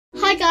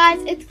Hi guys,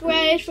 it's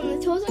Grace from the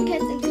Tools and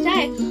Kits, and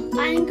today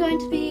I'm going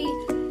to be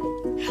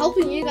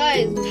helping you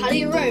guys tidy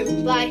your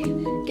room by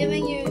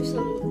giving you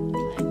some,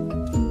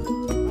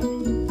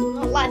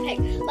 not life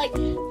hacks, like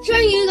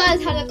showing you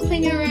guys how to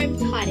clean your room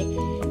tidy.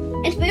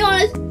 And to be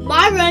honest,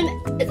 my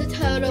room is a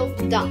total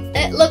dump.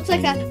 It looks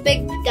like a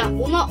big dump.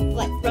 Well, not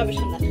like rubbish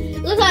on there.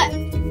 It looks like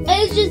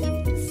it's just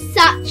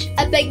such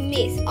a big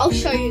mess. I'll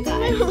show you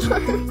guys.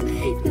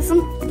 There's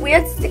some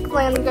weird stick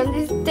on the ground.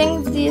 These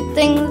things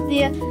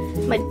there.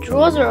 My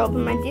drawers are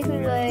open, my desk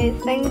is really,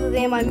 things are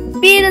there, my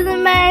bed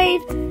isn't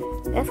made.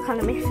 That's kind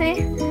of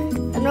messy.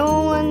 And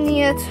all in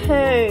here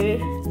too.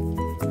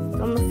 It's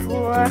on the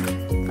floor.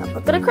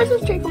 I've got a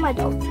Christmas tree for my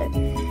dog too.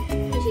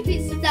 We should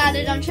get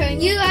started on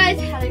showing you guys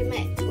how to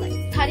make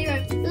tidy your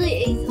room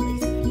really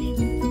easily.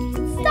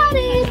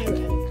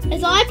 Started!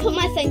 As I put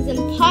my things in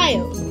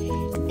piles.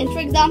 And for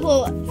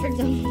example, I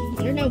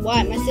don't know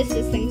why my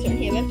sister's things are in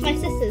here, but my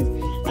sister's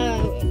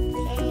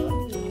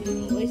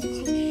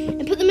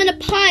and put them in a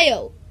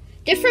pile,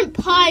 different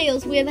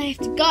piles where they have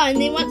to go,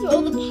 and then once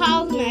all the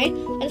piles are made,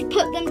 I just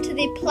put them to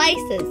their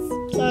places,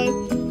 so I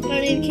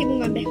don't need to keep them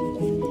going back and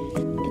forth.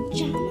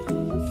 Pajamas.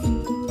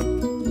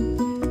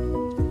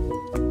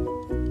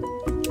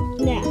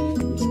 Now,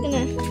 I'm just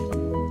gonna,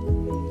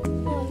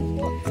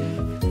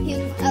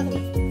 here's my other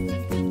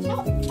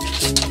top.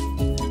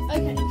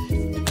 Okay.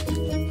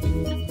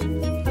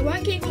 I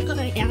won't keep on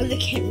going out of the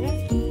camera,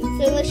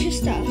 so let's just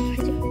start.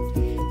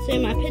 So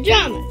my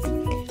pajamas.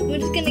 We're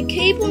just going to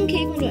keep on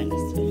doing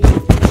this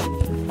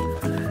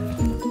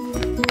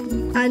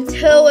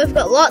until we've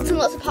got lots and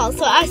lots of piles.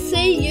 So I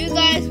see you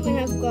guys when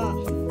I've got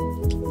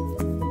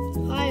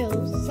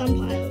piles, some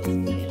piles,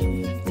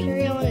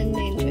 carry on and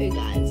then show you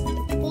guys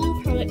the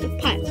full product of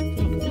piles and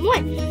I'll put them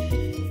away.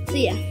 So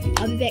yeah,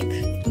 I'll be back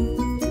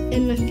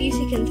in a few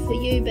seconds for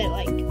you, but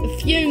like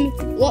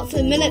lots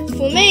of minutes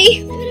for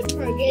me. A bit of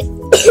progress.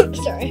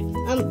 Sorry.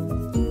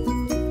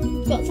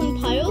 Got some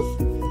piles.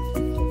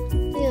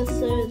 Yeah,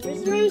 so the rest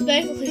of the room is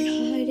basically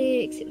tidy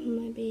except for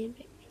my bed.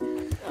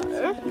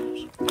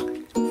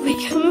 So we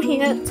come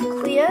here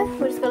to clear.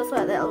 We just gotta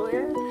sort that all the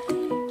way.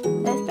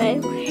 That's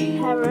basically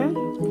our room.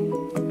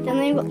 Then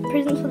we've got the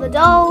presents for the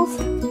dolls,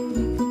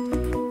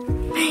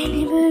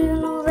 baby food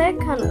and all that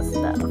kind of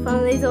stuff.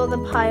 And these are all the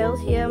piles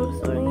here I'm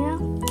sorting out.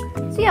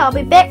 So yeah, I'll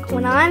be back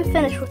when I'm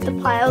finished with the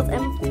piles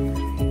and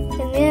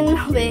then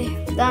I'll be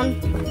done.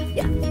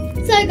 Yeah.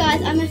 So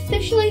guys, I'm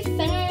officially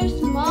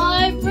finished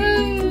my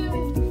room.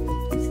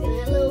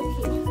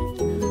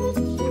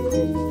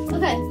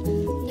 Okay,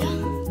 now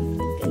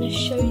I'm going to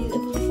show you the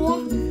before,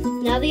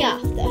 now the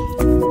after.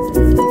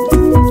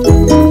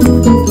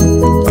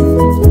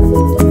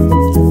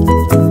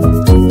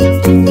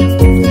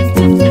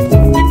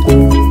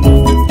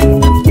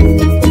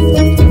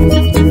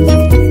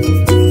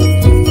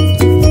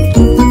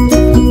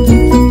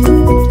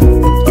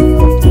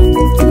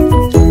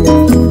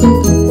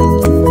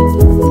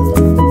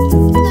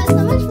 Thanks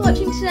so much for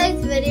watching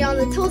today's video on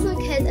the Tools and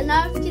Kits, and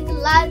don't forget to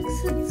like,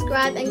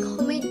 subscribe and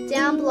comment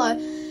down below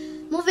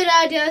more video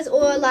ideas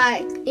or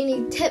like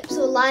any tips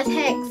or life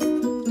hacks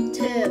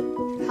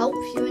to help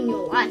you in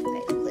your life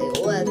basically,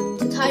 or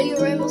to tidy your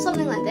room or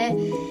something like that.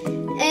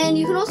 And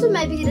you can also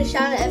maybe get a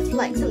shout out if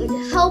like something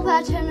to help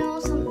our channel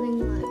or something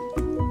like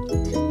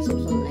tips or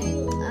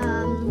something.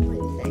 What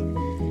do you think?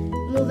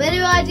 More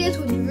video ideas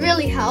would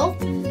really help.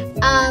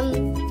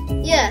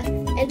 Yeah,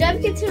 and don't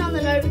forget to turn on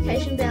the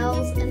notification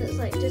bells, and it's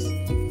like just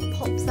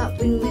pops up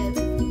when we've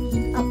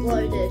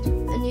uploaded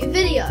a new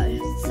video.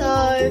 So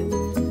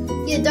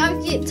yeah,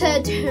 don't forget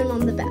to turn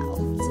on the bell.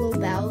 It's a little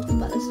bell,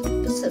 but it's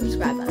a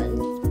subscribe button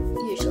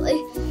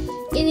usually.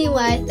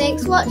 Anyway,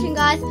 thanks for watching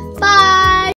guys. Bye!